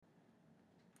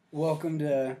Welcome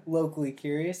to Locally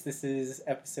Curious. This is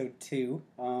episode 2.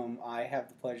 I have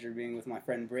the pleasure of being with my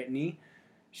friend Brittany.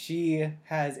 She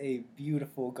has a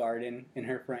beautiful garden in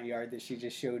her front yard that she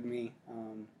just showed me.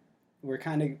 We're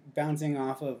kind of bouncing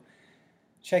off of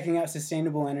checking out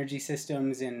sustainable energy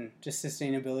systems and just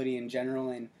sustainability in general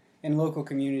in local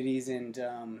communities and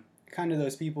kind of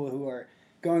those people who are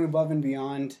going above and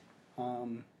beyond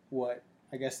what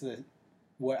I guess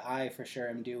what I for sure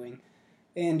am doing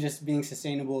and just being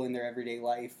sustainable in their everyday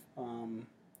life,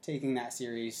 taking that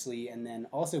seriously, and then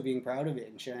also being proud of it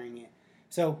and sharing it.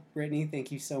 So, Brittany,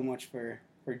 thank you so much for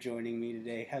joining me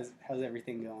today. How's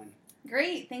everything going?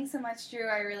 Great. Thanks so much, Drew.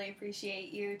 I really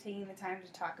appreciate you taking the time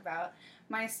to talk about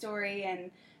my story and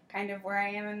kind of where I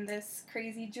am in this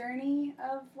crazy journey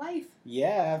of life.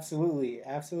 Yeah, absolutely.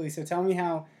 Absolutely. So tell me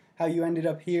how you ended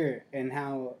up here and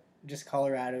how just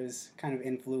Colorado's kind of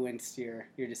influenced your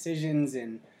decisions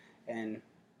and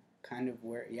kind of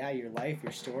where, your life,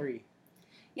 your story.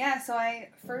 Yeah, so I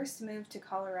first moved to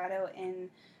Colorado in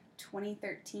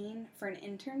 2013 for an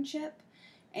internship,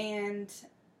 and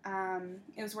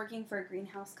it was working for a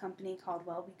greenhouse company called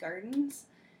Welby Gardens.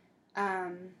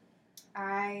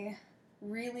 I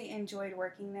really enjoyed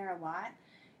working there a lot.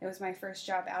 It was my first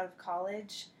job out of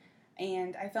college,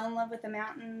 and I fell in love with the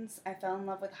mountains. I fell in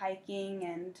love with hiking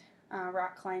and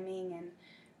rock climbing and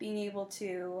being able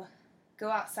to go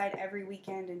outside every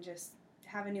weekend and just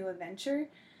have a new adventure.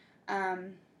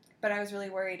 But I was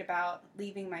really worried about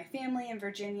leaving my family in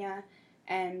Virginia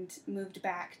and moved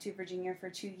back to Virginia for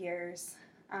 2 years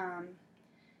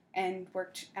and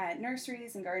worked at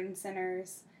nurseries and garden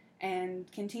centers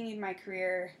and continued my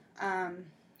career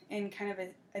in kind of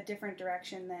a different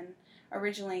direction than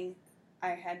originally I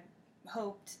had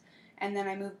hoped. And then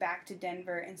I moved back to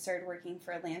Denver and started working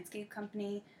for a landscape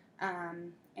company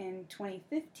in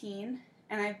 2015,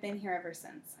 and I've been here ever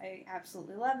since. I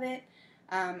absolutely love it.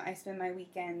 I spend my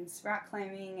weekends rock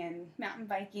climbing and mountain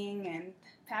biking and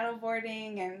paddle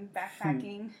boarding and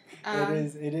backpacking.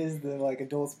 It is the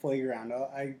adults playground.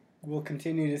 I will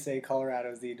continue to say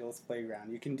Colorado is the adults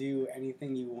playground. You can do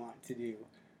anything you want to do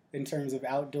in terms of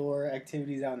outdoor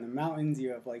activities out in the mountains. You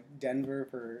have Denver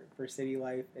for city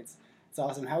life. It's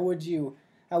awesome. How would you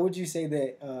say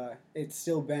that it's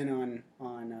still been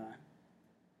on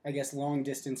I guess long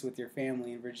distance with your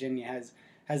family in Virginia?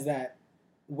 Has that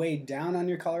weighed down on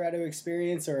your Colorado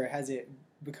experience, or has it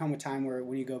become a time where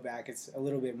when you go back it's a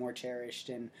little bit more cherished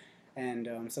and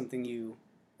something you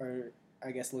are,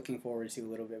 I guess, looking forward to a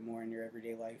little bit more in your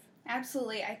everyday life?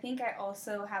 Absolutely. I think I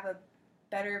also have a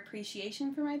better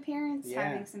appreciation for my parents,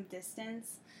 having some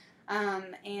distance,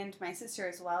 and my sister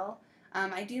as well.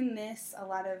 I do miss a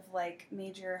lot of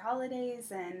major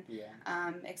holidays and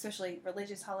especially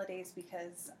religious holidays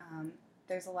because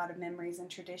there's a lot of memories and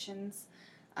traditions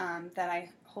that I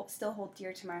still hold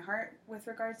dear to my heart with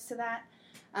regards to that.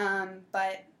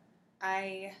 But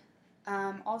I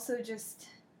also just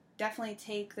definitely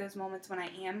take those moments when I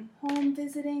am home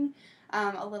visiting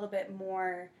a little bit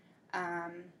more,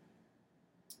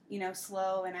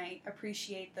 slow, and I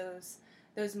appreciate those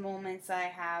moments I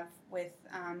have with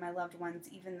my loved ones,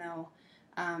 even though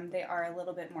they are a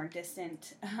little bit more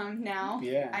distant now.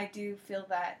 Yeah. I do feel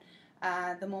that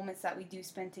the moments that we do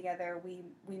spend together, we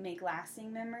make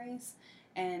lasting memories,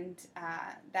 and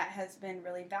that has been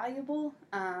really valuable.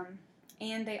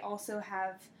 And they also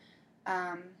have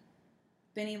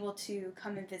been able to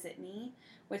come and visit me,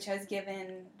 which has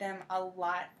given them a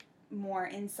lot more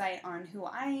insight on who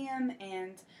I am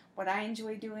and what I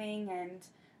enjoy doing, and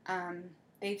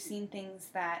they've seen things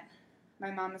that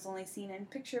my mom has only seen in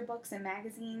picture books and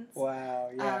magazines. Wow,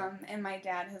 yeah. And my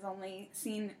dad has only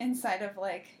seen inside of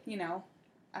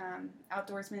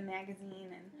Outdoorsman magazine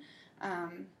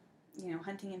and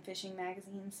hunting and fishing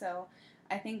magazine. So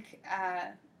I think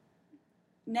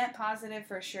net positive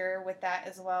for sure with that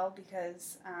as well,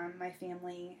 because my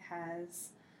family has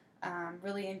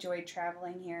really enjoyed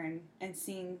traveling here and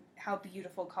seeing how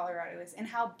beautiful Colorado is and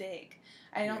how big.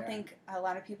 I don't think a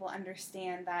lot of people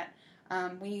understand that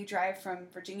when you drive from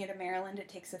Virginia to Maryland, it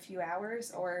takes a few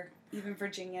hours, or even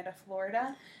Virginia to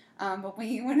Florida. But when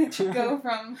you want to go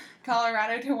from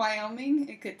Colorado to Wyoming,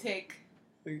 it could take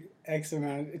X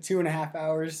amount, 2.5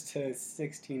 hours to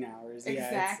 16 hours.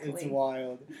 Exactly. Yeah, it's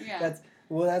wild. Yeah.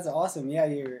 That's awesome. Yeah,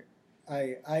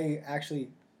 I actually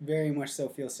very much so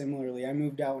feel similarly. I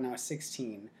moved out when I was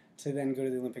 16 to then go to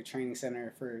the Olympic Training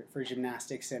Center for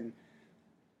gymnastics, and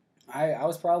I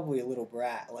was probably a little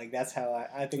brat. That's how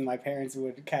I think my parents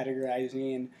would categorize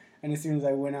me, and as soon as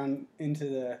I went on into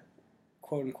the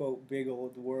quote unquote big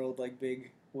old world,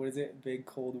 big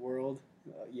cold world,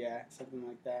 something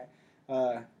like that.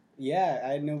 yeah, I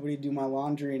had nobody to do my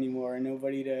laundry anymore, and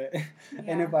nobody to. And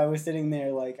Yeah. if I was sitting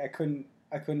there, like I couldn't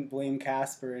blame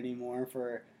Casper anymore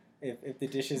for if the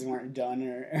dishes weren't done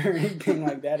or anything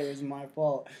like that. It was my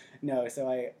fault. No, so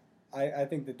I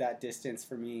think that distance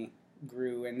for me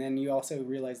grew, and then you also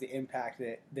realize the impact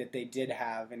that they did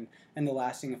have, and the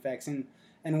lasting effects, and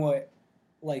what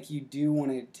like you do want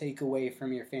to take away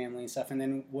from your family and stuff, and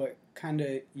then what kind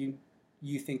of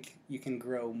you think you can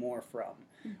grow more from,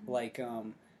 Mm-hmm. like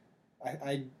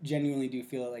I genuinely do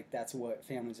feel like that's what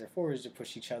families are for, is to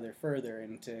push each other further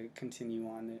and to continue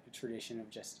on the tradition of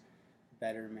just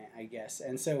betterment, I guess.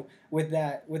 And so with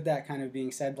that kind of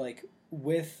being said, like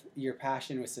with your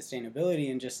passion with sustainability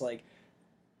and just like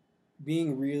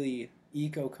being really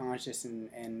eco conscious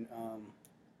and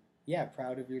yeah,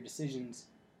 proud of your decisions.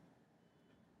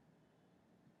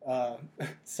 Uh,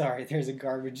 sorry, there's a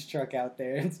garbage truck out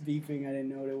there. It's beeping. I didn't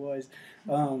know what it was.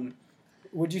 Um,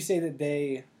 would you say that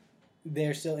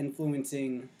they're still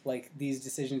influencing like these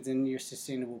decisions in your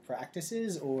sustainable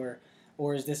practices, or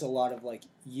is this a lot of like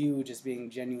you just being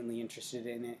genuinely interested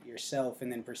in it yourself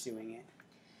and then pursuing it?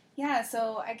 Yeah,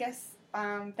 so I guess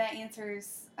that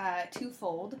answers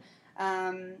twofold.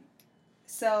 Um,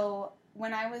 so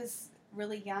when I was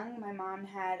really young, my mom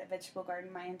had a vegetable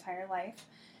garden my entire life,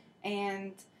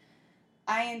 and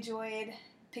I enjoyed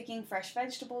picking fresh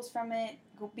vegetables from it.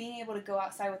 Being able to go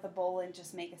outside with a bowl and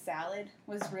just make a salad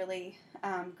was really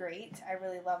great. I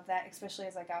really loved that, especially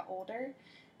as I got older.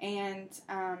 And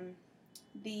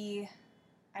the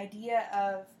idea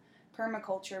of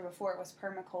permaculture before it was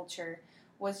permaculture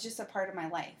was just a part of my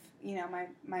life. You know,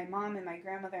 my mom and my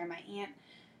grandmother and my aunt,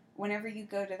 whenever you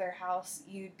go to their house,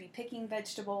 you'd be picking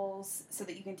vegetables so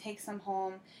that you can take some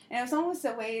home. And it was almost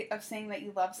a way of saying that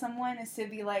you love someone, is to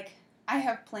be like, I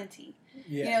have plenty.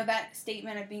 Yeah. You know, that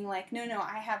statement of being like, no,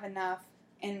 I have enough,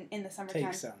 and in the summertime,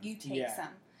 Take some. you take Yeah.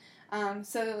 some.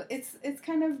 So it's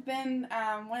kind of been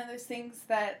one of those things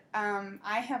that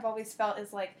I have always felt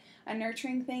is like a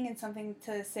nurturing thing and something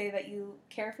to say that you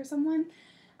care for someone.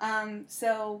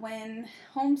 So when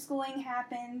homeschooling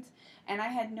happened and I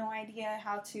had no idea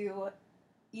how to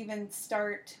even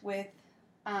start with,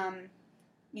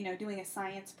 doing a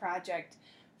science project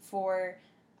for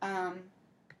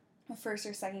a first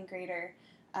or second grader,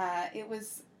 it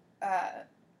was,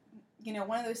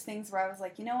 one of those things where I was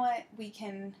like, you know what, we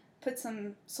can put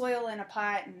some soil in a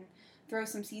pot and throw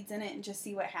some seeds in it and just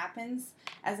see what happens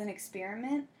as an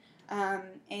experiment.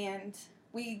 And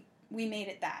we made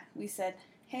it that. We said,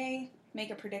 hey, make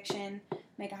a prediction,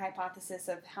 make a hypothesis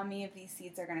of how many of these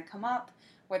seeds are going to come up,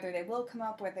 whether they will come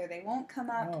up, whether they won't come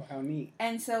up. Oh, how neat.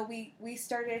 And so we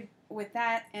started with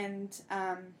that, and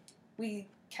we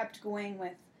kept going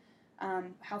with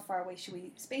how far away should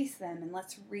we space them, and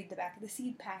let's read the back of the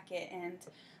seed packet, and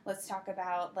let's talk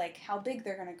about like how big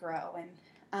they're going to grow.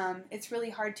 And it's really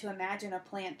hard to imagine a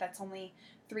plant that's only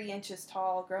 3 inches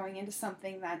tall growing into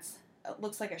something that's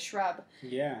looks like a shrub.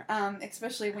 Yeah.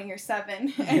 Especially when you're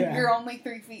 7 and you're only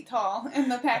 3 feet tall,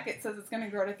 and the packet says it's going to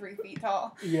grow to 3 feet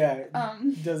tall. Yeah.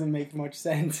 It doesn't make much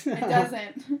sense. It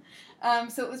doesn't.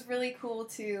 So it was really cool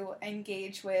to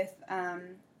engage with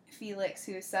Felix,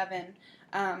 who is 7,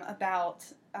 about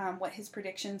what his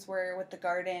predictions were with the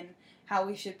garden, how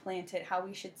we should plant it, how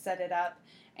we should set it up,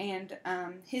 and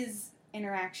his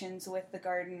interactions with the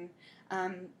garden,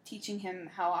 teaching him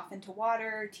how often to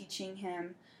water, teaching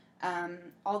him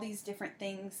all these different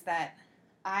things that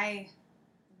I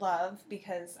love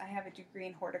because I have a degree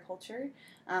in horticulture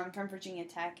from Virginia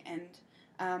Tech,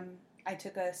 and I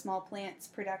took a small plants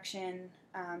production,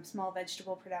 small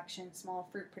vegetable production, small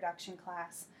fruit production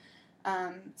class.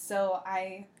 So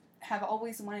I have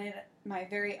always wanted my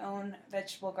very own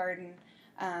vegetable garden,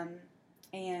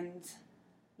 and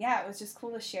yeah, it was just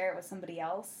cool to share it with somebody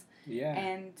else. Yeah.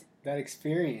 And that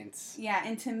experience. Yeah,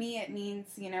 and to me it means,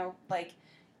 like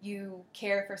you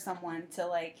care for someone to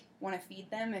like want to feed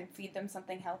them and feed them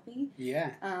something healthy.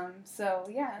 Yeah. So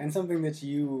yeah. And something that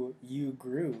you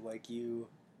grew, like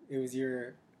it was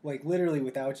your, like literally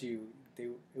without you, it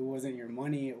wasn't your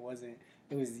money, it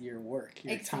was your work,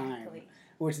 your time.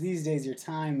 Which these days your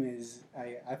time is,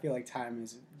 I feel like time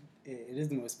is, it is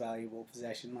the most valuable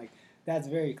possession. Like that's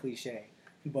very cliche,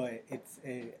 but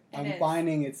I'm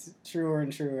finding it's truer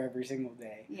and truer every single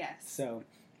day. Yes. So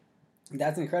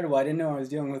that's incredible. I didn't know I was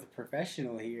dealing with a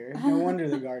professional here. No wonder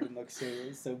the garden looks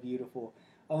so beautiful.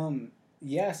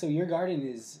 Yeah, so your garden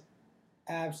is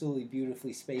absolutely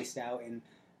beautifully spaced out,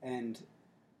 and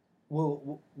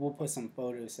we'll put some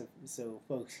photos so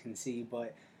folks can see.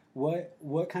 But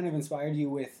what kind of inspired you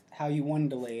with how you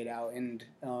wanted to lay it out, and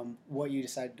what you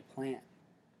decided to plant?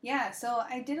 Yeah, so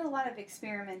I did a lot of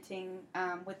experimenting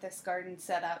with this garden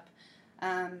setup.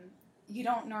 Um, you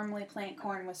don't normally plant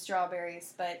corn with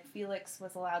strawberries, but Felix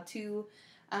was allowed two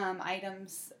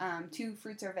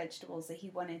fruits or vegetables that he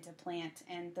wanted to plant,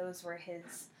 and those were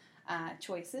his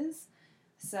choices.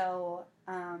 So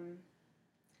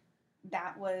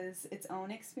that was its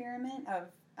own experiment of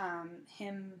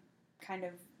him kind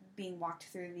of being walked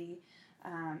through the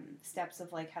steps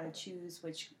of like how to choose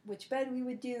which bed we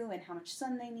would do and how much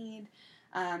sun they need.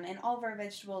 And all of our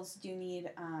vegetables do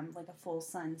need like a full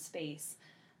sun space.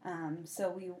 So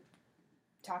we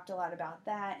talked a lot about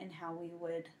that and how we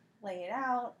would lay it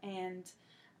out. And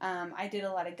I did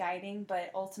a lot of guiding,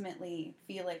 but ultimately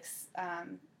Felix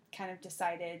kind of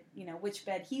decided, which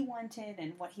bed he wanted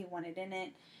and what he wanted in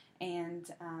it. And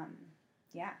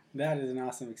yeah. That is an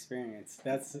awesome experience.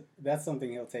 That's something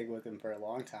he'll take with him for a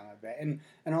long time, I bet. And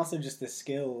also just the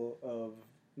skill of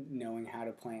knowing how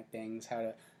to plant things, how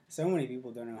to. So many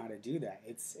people don't know how to do that.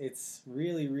 It's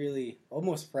really really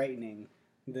almost frightening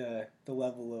the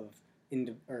level of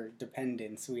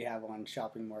dependence we have on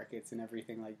shopping markets and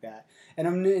everything like that. And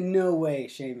I'm in no way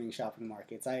shaming shopping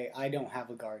markets. I don't have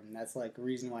a garden. That's like the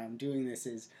reason why I'm doing this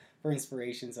is for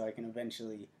inspiration, so I can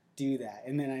eventually do that,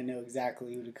 and then I know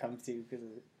exactly who to come to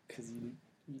because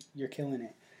you're killing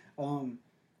it. And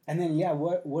then yeah,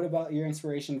 what about your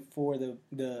inspiration for the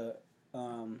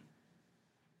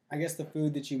I guess the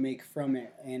food that you make from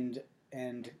it and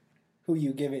who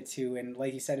you give it to, and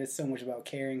like you said, it's so much about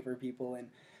caring for people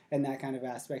and that kind of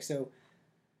aspect. So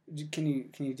can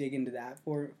you dig into that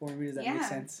for me? Does that make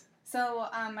sense? So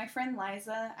my friend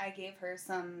Liza, I gave her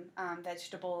some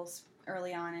vegetables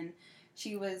early on, and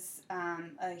she was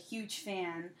a huge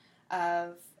fan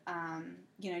of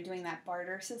doing that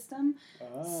barter system.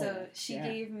 Oh, so she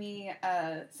gave me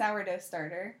a sourdough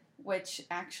starter, which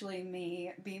actually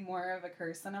may be more of a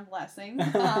curse than a blessing.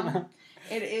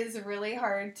 It is really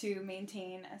hard to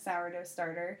maintain a sourdough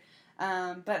starter.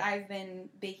 But I've been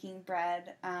baking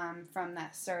bread from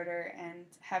that starter and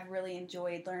have really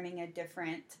enjoyed learning a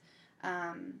different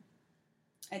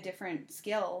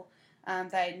skill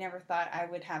that I never thought I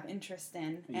would have interest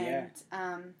in. And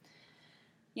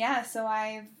so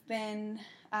I've been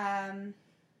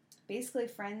basically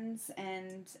friends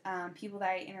and people that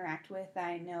I interact with that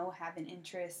I know have an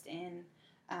interest in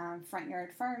front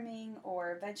yard farming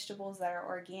or vegetables that are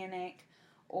organic,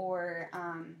 or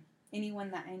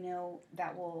anyone that I know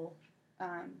that will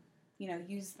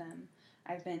use them.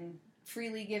 I've been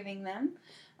freely giving them.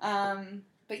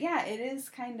 But yeah, it is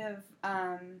kind of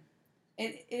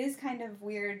it is kind of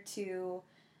weird to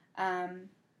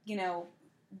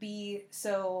be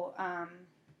so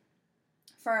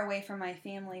far away from my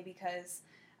family, because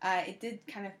it did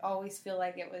kind of always feel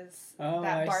like it was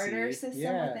that barter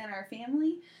system within our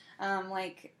family.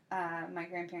 My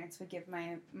grandparents would give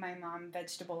my mom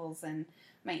vegetables, and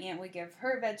my aunt would give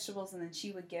her vegetables, and then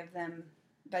she would give them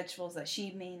vegetables that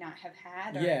she may not have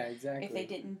had, or exactly. if they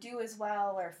didn't do as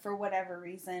well, or for whatever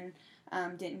reason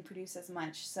didn't produce as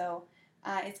much. So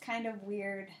it's kind of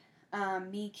weird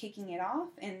me kicking it off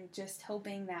and just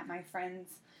hoping that my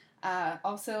friends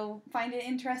also find it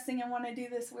interesting and want to do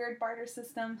this weird barter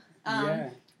system.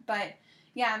 But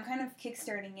yeah, I'm kind of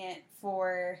kickstarting it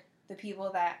for the people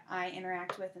that I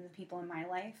interact with and the people in my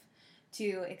life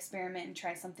to experiment and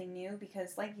try something new,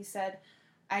 because like you said,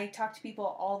 I talk to people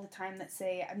all the time that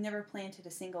say, I've never planted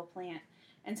a single plant.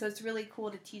 And so it's really cool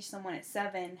to teach someone at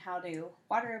 7 how to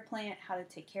water a plant, how to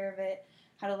take care of it,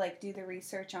 how to do the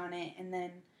research on it, and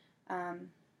then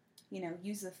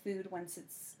use the food once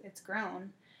it's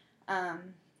grown.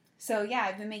 So yeah,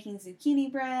 I've been making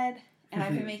zucchini bread, and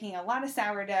I've been making a lot of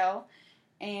sourdough,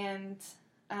 and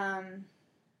I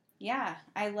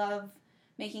love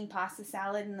making pasta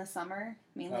salad in the summer,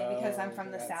 mainly because I'm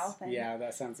from the South. And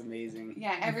that sounds amazing.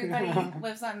 Yeah, everybody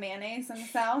lives on mayonnaise in the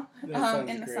South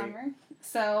in the summer.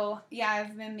 So yeah,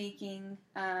 I've been making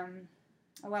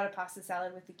a lot of pasta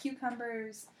salad with the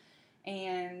cucumbers,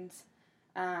 and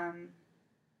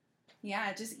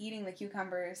just eating the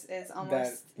cucumbers is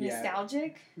almost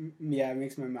nostalgic. Yeah, it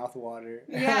makes my mouth water.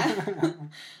 Yeah.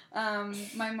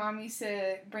 My mom used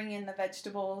to bring in the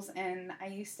vegetables, and I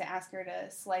used to ask her to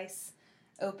slice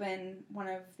open one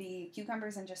of the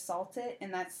cucumbers and just salt it,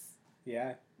 and that's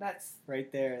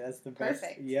right there. That's the best.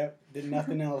 Perfect. Yep. Did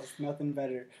nothing else, nothing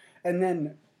better. And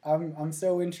then I'm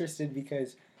so interested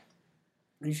because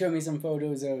you showed me some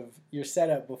photos of your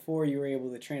setup before you were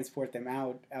able to transport them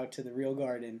out to the real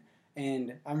garden.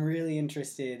 And I'm really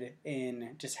interested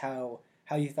in just how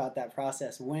you thought that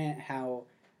process went,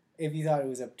 if you thought it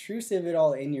was obtrusive at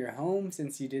all in your home,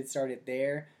 since you did start it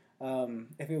there,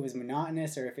 if it was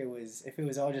monotonous or if it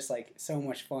was all just like so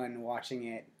much fun watching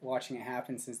it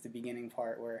happen since the beginning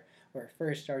part where it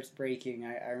first starts breaking.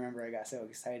 I remember I got so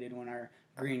excited when our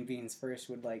green beans first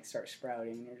would like start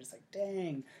sprouting, and you're just like,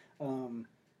 dang.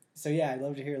 So yeah, I'd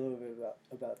love to hear a little bit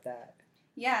about that.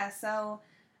 Yeah, so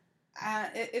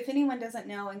if anyone doesn't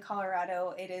know, in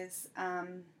Colorado, it is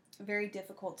very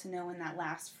difficult to know when that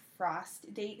last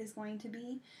frost date is going to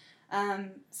be.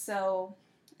 So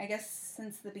I guess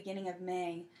since the beginning of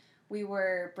May, we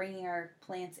were bringing our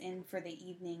plants in for the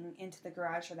evening into the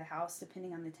garage or the house,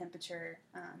 depending on the temperature.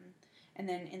 And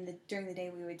then during the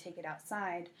day, we would take it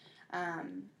outside.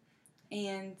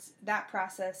 And that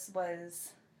process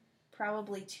was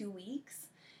probably 2 weeks.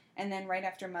 And then right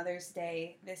after Mother's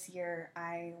Day this year,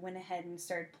 I went ahead and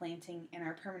started planting in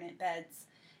our permanent beds.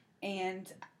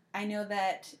 And I know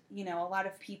that, a lot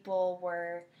of people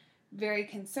were very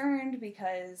concerned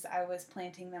because I was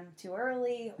planting them too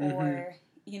early, or,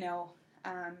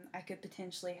 I could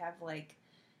potentially have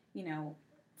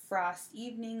frost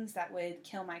evenings that would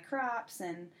kill my crops.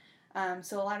 And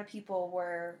so a lot of people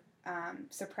were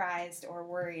surprised or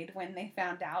worried when they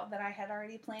found out that I had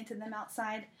already planted them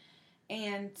outside.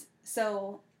 And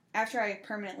so after I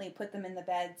permanently put them in the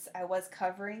beds, I was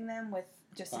covering them with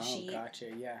just a sheet.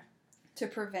 Gotcha, yeah. To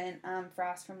prevent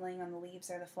frost from laying on the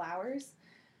leaves or the flowers.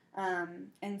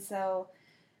 And so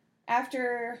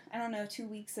after, 2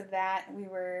 weeks of that, we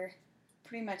were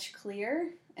pretty much clear.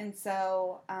 And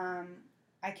so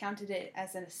I counted it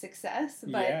as a success,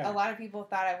 but a lot of people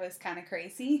thought I was kind of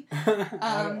crazy.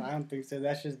 I don't think so.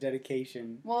 That's just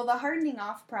dedication. Well, the hardening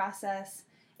off process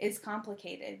is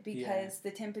complicated because the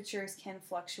temperatures can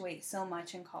fluctuate so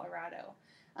much in Colorado.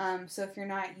 So if you're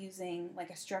not using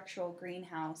like a structural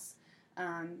greenhouse,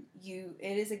 it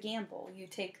is a gamble. You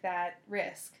take that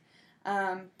risk.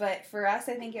 But for us,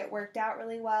 I think it worked out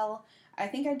really well. I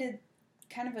think I did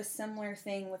kind of a similar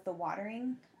thing with the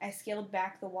watering. I scaled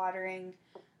back the watering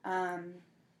when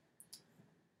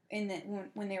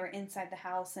they were inside the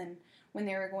house and when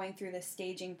they were going through the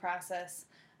staging process.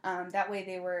 That way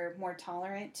they were more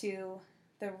tolerant to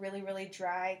the really, really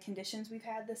dry conditions we've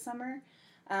had this summer,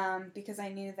 because I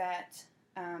knew that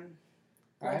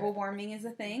global warming is a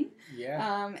thing. Yeah.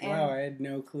 Wow, I had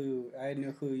no clue.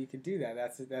 You could do that.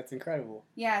 That's incredible.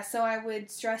 Yeah, so I would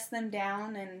stress them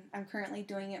down, and I'm currently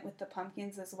doing it with the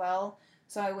pumpkins as well.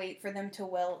 So I wait for them to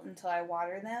wilt until I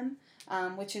water them,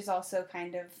 which is also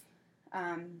kind of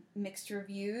mixed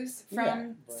reviews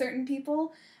from certain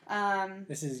people.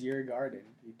 This is your garden.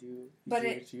 You do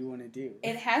what you want to do.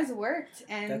 It has worked,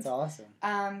 and that's awesome.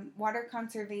 Water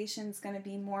conservation is going to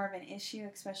be more of an issue,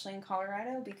 especially in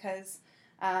Colorado, because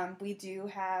we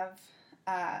do have,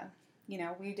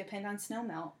 we depend on snow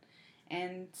melt,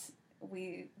 and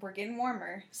we're getting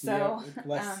warmer, so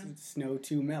less snow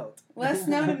to melt. Less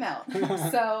snow to melt.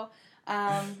 So,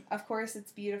 of course,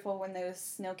 it's beautiful when those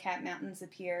snow-capped mountains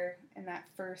appear in that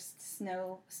first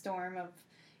snowstorm of,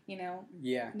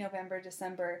 November,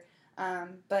 December.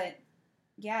 But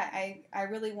yeah, I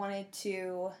really wanted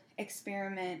to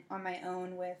experiment on my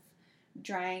own with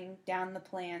drying down the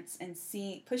plants and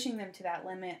pushing them to that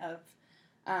limit of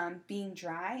being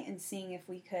dry, and seeing if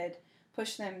we could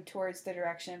push them towards the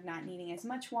direction of not needing as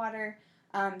much water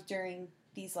during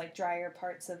these like drier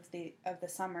parts of the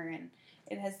summer, and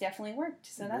it has definitely worked.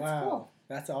 So that's cool.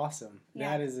 That's awesome.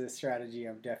 Yeah. That is a strategy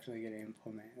I'm definitely going to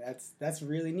implement. That's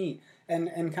really neat.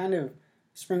 And kind of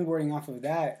springboarding off of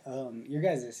that, your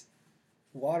guys'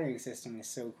 watering system is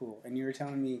so cool. And you were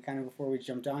telling me kind of before we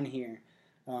jumped on here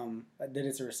that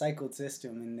it's a recycled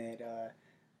system, and that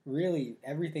really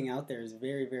everything out there is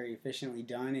very, very efficiently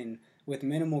done, and with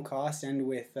minimal cost, and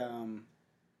with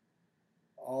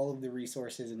all of the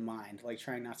resources in mind, like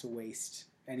trying not to waste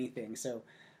anything. So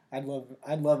I'd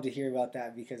love to hear about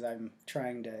that, because I'm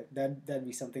trying to, that'd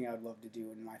be something I would love to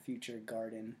do in my future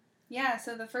garden. Yeah,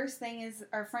 so the first thing is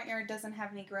our front yard doesn't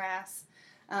have any grass,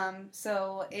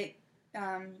 so it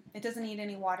doesn't need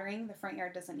any watering. The front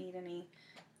yard doesn't need any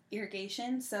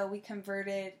irrigation, so we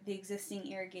converted the existing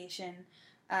irrigation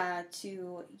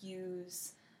to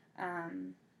use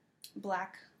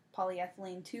black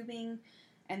polyethylene tubing,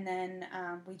 and then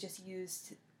we just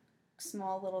used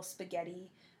small little spaghetti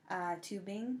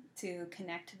tubing to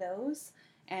connect those,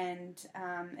 and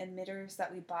emitters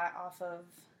that we bought off of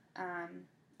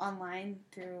online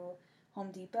through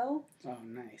Home Depot. Oh,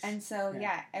 nice. And so,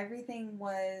 everything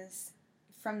was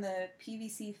from the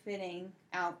PVC fitting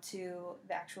out to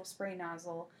the actual spray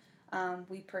nozzle.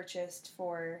 We purchased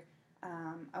for,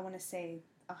 I want to say,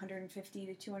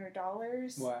 $150 to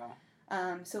 $200. Wow.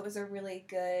 So it was a really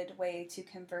good way to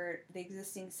convert the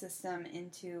existing system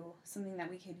into something that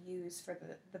we could use for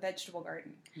the vegetable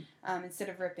garden, instead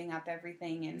of ripping up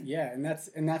everything. And Yeah, and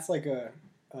that's like a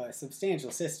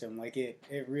substantial system. Like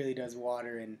it really does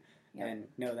water and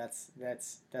no, that's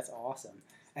awesome.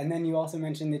 And then you also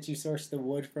mentioned that you sourced the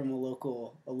wood from a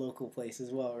local place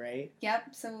as well, right?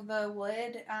 Yep. So the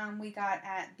wood we got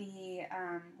at we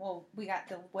got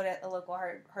the wood at a local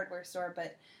hardware store,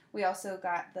 but we also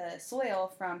got the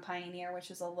soil from Pioneer, which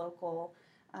is a local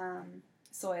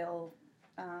soil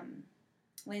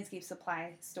landscape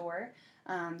supply store.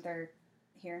 They're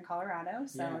here in Colorado,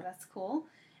 so that's cool.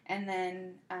 And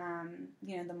then,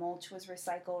 the mulch was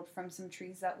recycled from some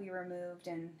trees that we removed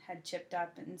and had chipped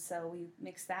up, and so we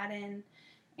mixed that in.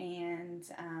 And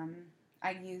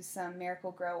I used some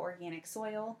Miracle-Gro organic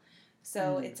soil,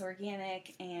 so it's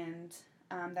organic, and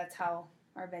that's how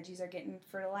our veggies are getting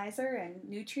fertilizer and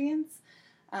nutrients.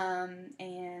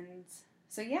 And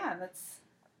so yeah,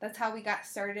 that's how we got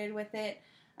started with it.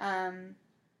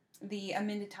 The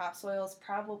amended topsoil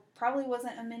probably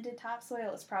wasn't amended topsoil.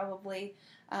 It was probably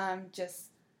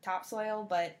just topsoil,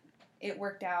 but it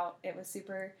worked out. It was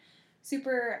super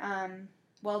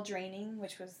well draining,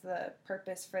 which was the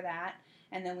purpose for that.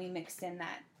 And then we mixed in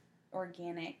that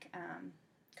organic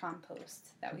compost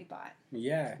that we bought.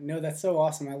 Yeah, no, that's so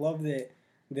awesome. I love that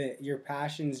your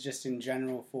passions just in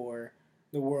general for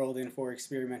the world and for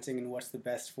experimenting and what's the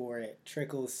best for it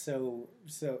trickles so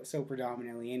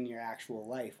predominantly in your actual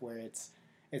life, where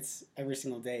it's every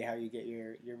single day how you get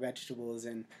your vegetables.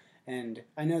 And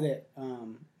I know that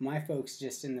my folks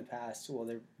just in the past,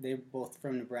 well, they're both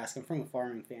from Nebraska. I'm from a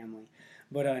farming family,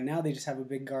 but now they just have a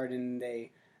big garden.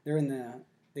 They're in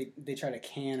they try to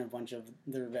can a bunch of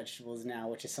their vegetables now,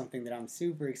 which is something that I'm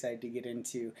super excited to get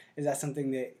into. Is that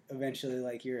something that eventually,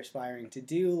 like, you're aspiring to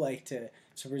do, like to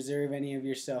preserve any of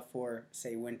your stuff for,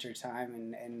 say, winter time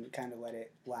and kind of let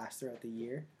it last throughout the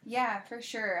year? Yeah, for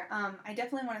sure. I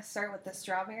definitely want to start with the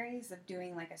strawberries, of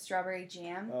doing like a strawberry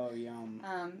jam. Oh, yum.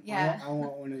 Yeah. I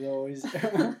want one of those.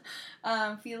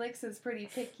 Felix is pretty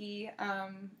picky,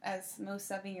 as most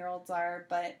 7-year-olds are,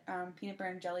 but peanut butter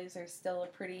and jellies are still a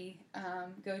pretty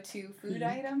go-to food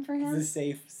item for him. It's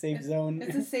a safe zone.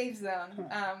 It's a safe zone.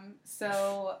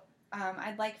 So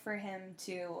I'd like for him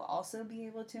to also be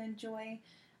able to enjoy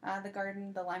the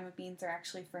garden. The lima beans are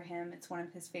actually for him. It's one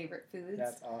of his favorite foods.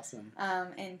 That's awesome.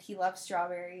 And he loves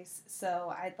strawberries,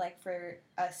 so I'd like for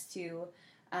us to,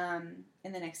 in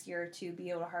the next year or two,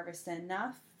 be able to harvest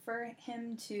enough for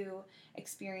him to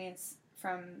experience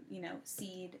from,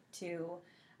 seed to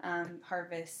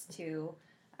harvest to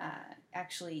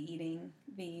actually eating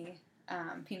the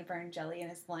peanut butter and jelly in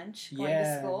his lunch going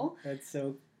to school. That's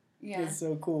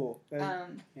so cool.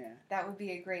 That would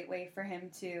be a great way for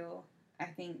him to, I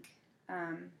think,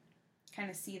 kind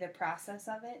of see the process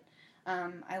of it.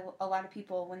 A lot of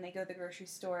people, when they go to the grocery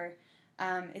store,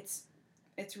 it's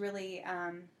really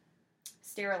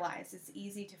sterilized. It's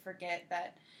easy to forget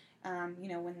that,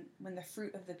 when the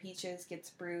fruit of the peaches gets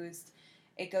bruised,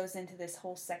 it goes into this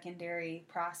whole secondary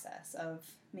process of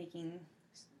making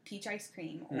peach ice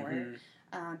cream or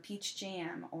peach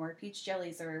jam or peach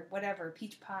jellies or whatever,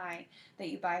 peach pie that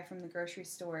you buy from the grocery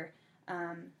store.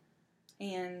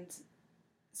 And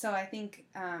so I think,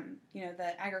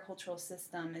 the agricultural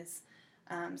system is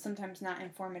sometimes not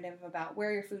informative about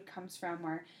where your food comes from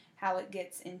or how it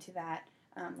gets into that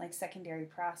secondary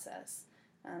process.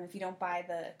 If you don't buy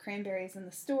the cranberries in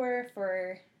the store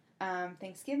for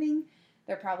Thanksgiving,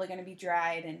 they're probably going to be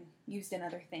dried and used in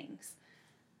other things.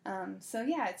 So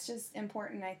yeah, it's just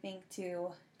important, I think,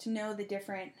 to know the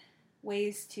different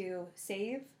ways to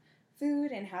save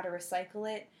food and how to recycle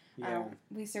it. Yeah.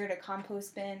 We started a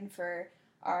compost bin for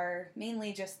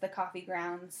mainly just the coffee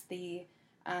grounds, the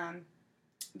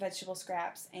vegetable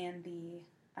scraps, and the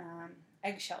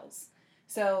eggshells.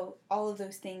 So all of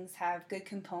those things have good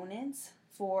components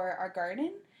for our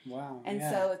garden. Wow. And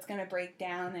so it's going to break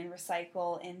down and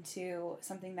recycle into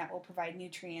something that will provide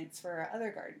nutrients for our other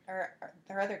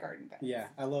garden beds. Yeah,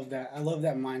 I love that. I love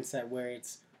that mindset where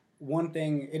it's one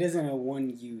thing. It isn't a one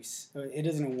use. It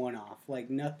isn't a one-off. Like,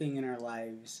 nothing in our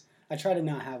lives. I try to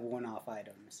not have one-off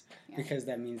items because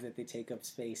that means that they take up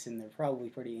space and they're probably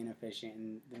pretty inefficient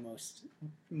in the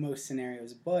most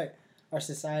scenarios. But our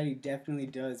society definitely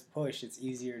does push. It's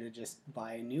easier to just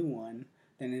buy a new one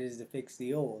than it is to fix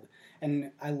the old.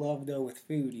 And I love, though, with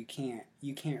food, you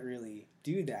can't really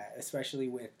do that, especially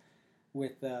with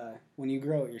when you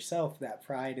grow it yourself. That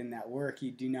pride and that work,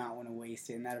 you do not want to waste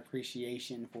it, and that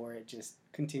appreciation for it just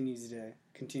continues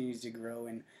to grow,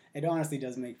 and it honestly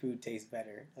does make food taste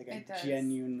better. Like, I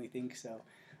genuinely think so.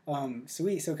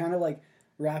 Sweet. So kind of like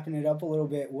wrapping it up a little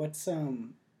bit, what's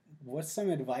some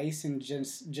advice and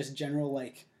just general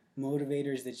like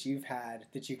motivators that you've had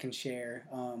that you can share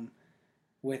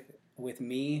with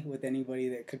me, with anybody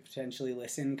that could potentially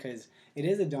listen, because it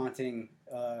is a daunting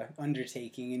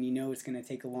undertaking, and you know it's going to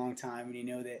take a long time, and you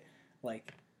know that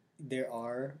like there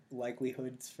are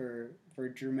likelihoods for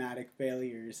dramatic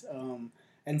failures.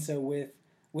 And so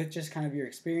with just kind of your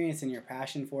experience and your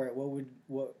passion for it,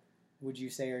 what would you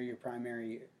say are your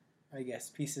primary, I guess,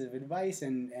 pieces of advice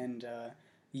and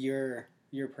your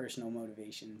personal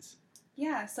motivations?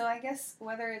 Yeah, so I guess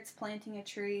whether it's planting a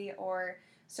tree or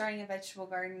starting a vegetable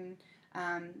garden,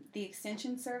 the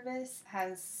Extension Service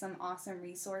has some awesome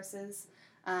resources.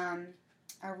 Um,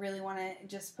 I really want to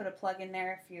just put a plug in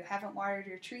there. If you haven't watered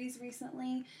your trees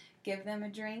recently, give them a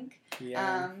drink.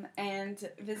 Yeah. And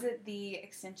visit the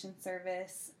Extension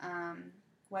Service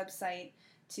website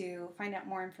to find out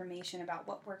more information about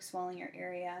what works well in your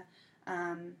area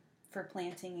for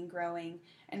planting and growing.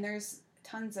 And there's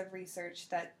tons of research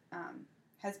that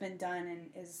has been done and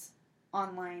is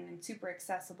online and super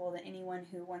accessible to anyone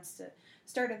who wants to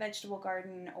start a vegetable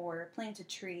garden or plant a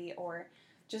tree or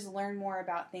just learn more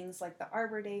about things like the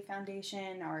Arbor Day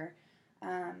Foundation or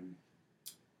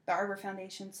the Arbor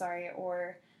Foundation,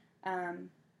 or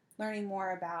learning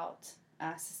more about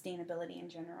sustainability in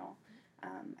general.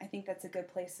 I think that's a good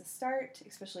place to start,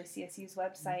 especially CSU's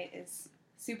website is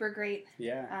super great.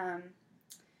 Yeah.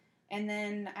 And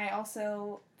then I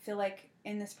also feel like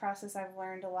in this process I've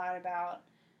learned a lot about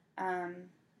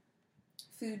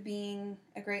food being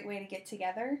a great way to get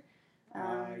together.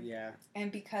 Yeah.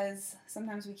 And because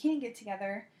sometimes we can't get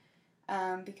together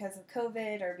because of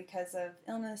COVID or because of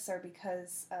illness or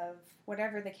because of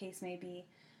whatever the case may be,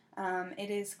 it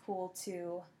is cool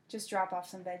to just drop off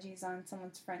some veggies on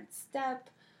someone's front step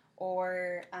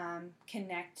or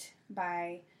connect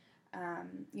by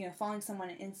following someone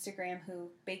on Instagram who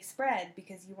bakes bread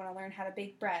because you want to learn how to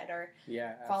bake bread, or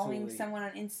Yeah, following someone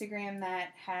on Instagram that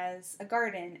has a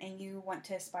garden and you want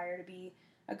to aspire to be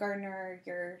a gardener, or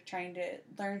you're trying to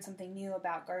learn something new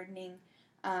about gardening.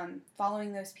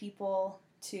 Following those people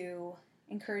to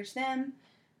encourage them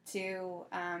to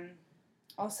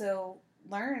also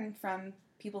learn from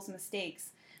people's mistakes.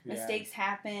 Yeah. Mistakes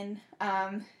happen.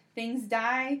 Things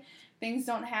die. Things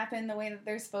don't happen the way that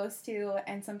they're supposed to,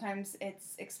 and sometimes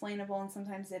it's explainable and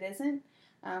sometimes it isn't.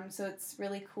 So it's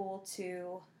really cool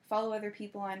to follow other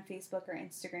people on Facebook or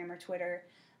Instagram or Twitter,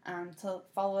 to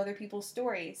follow other people's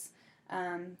stories,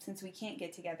 since we can't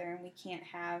get together and we can't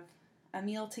have a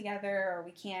meal together, or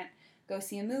we can't go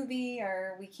see a movie,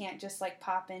 or we can't just like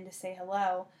pop in to say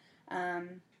hello.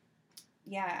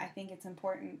 I think it's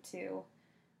important to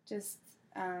just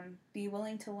be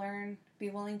willing to learn, be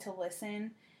willing to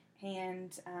listen,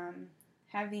 and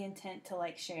have the intent to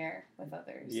like share with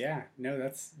others. Yeah, no,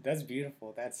 that's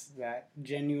beautiful. That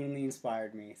genuinely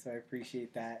inspired me. So I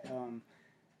appreciate that.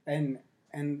 And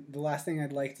the last thing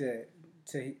I'd like to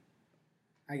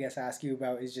I guess ask you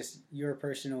about is just your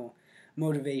personal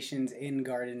motivations in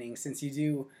gardening, since you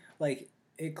do like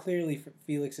it. Clearly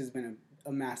Felix has been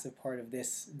a massive part of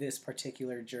this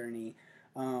particular journey,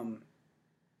 and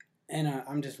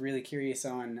I'm just really curious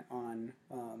on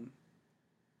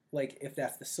like if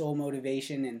that's the sole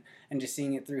motivation, and just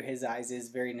seeing it through his eyes is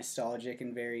very nostalgic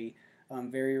and very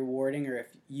very rewarding, or if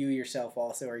you yourself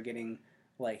also are getting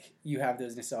like you have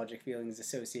those nostalgic feelings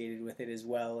associated with it as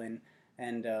well, and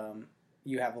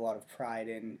you have a lot of pride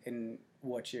in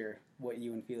what you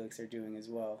and Felix are doing as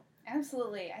well.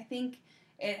 Absolutely. I think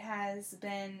it has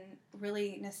been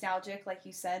really nostalgic, like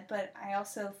you said, but I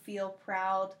also feel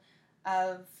proud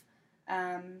of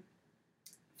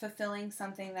fulfilling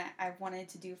something that I've wanted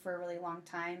to do for a really long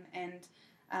time. And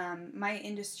my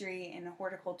industry in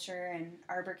horticulture and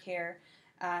arbor care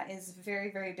is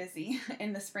very, very busy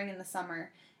in the spring and the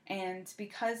summer. And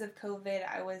because of COVID,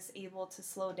 I was able to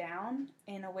slow down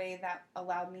in a way that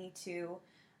allowed me to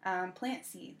plant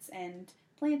seeds and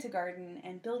plant a garden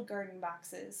and build garden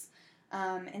boxes.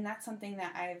 And that's something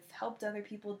that I've helped other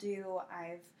people do.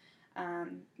 I've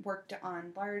worked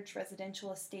on large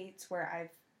residential estates where I've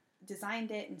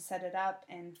designed it and set it up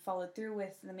and followed through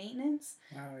with the maintenance.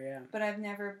 Oh, yeah. But I've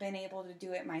never been able to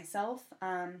do it myself.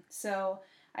 So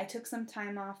I took some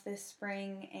time off this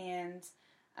spring and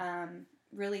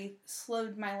really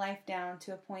slowed my life down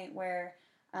to a point where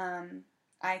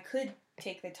I could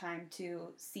take the time to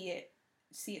see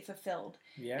it fulfilled.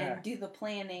 Yeah. And do the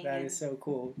planning. That is so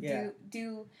cool. Yeah.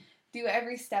 Do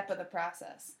every step of the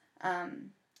process.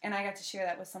 And I got to share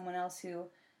that with someone else who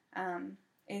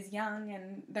is young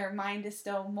and their mind is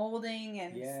still molding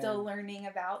and still learning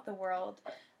about the world.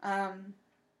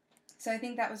 So I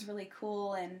think that was really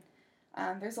cool, and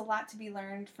there's a lot to be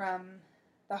learned from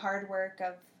the hard work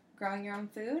of growing your own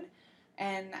food,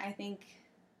 and I think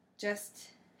just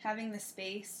having the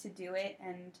space to do it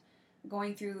and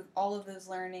going through all of those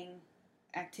learning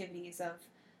activities of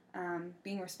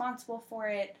being responsible for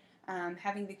it,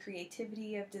 having the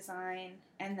creativity of design,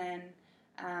 and then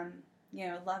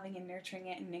loving and nurturing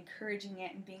it and encouraging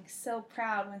it and being so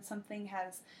proud when something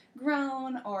has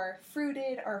grown or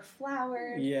fruited or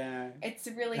flowered. Yeah. It's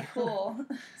really cool.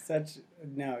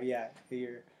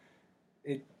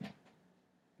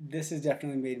 This has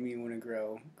definitely made me want to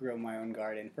grow my own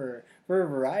garden for a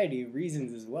variety of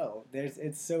reasons as well.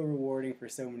 It's so rewarding for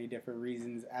so many different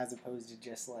reasons, as opposed to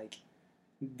just like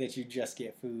that you just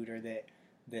get food, or that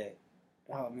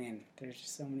oh man, there's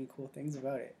just so many cool things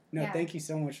about it. No, Yeah. Thank you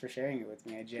so much for sharing it with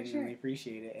me. I genuinely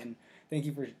appreciate it, and thank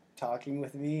you for talking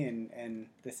with me. And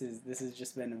this has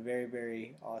just been a very,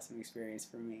 very awesome experience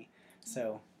for me.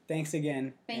 So thanks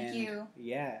again. Thank you.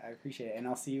 Yeah, I appreciate it, and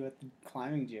I'll see you at the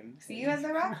climbing gym. See you at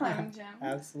the rock climbing gym.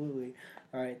 Absolutely.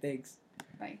 All right. Thanks.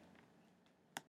 Bye.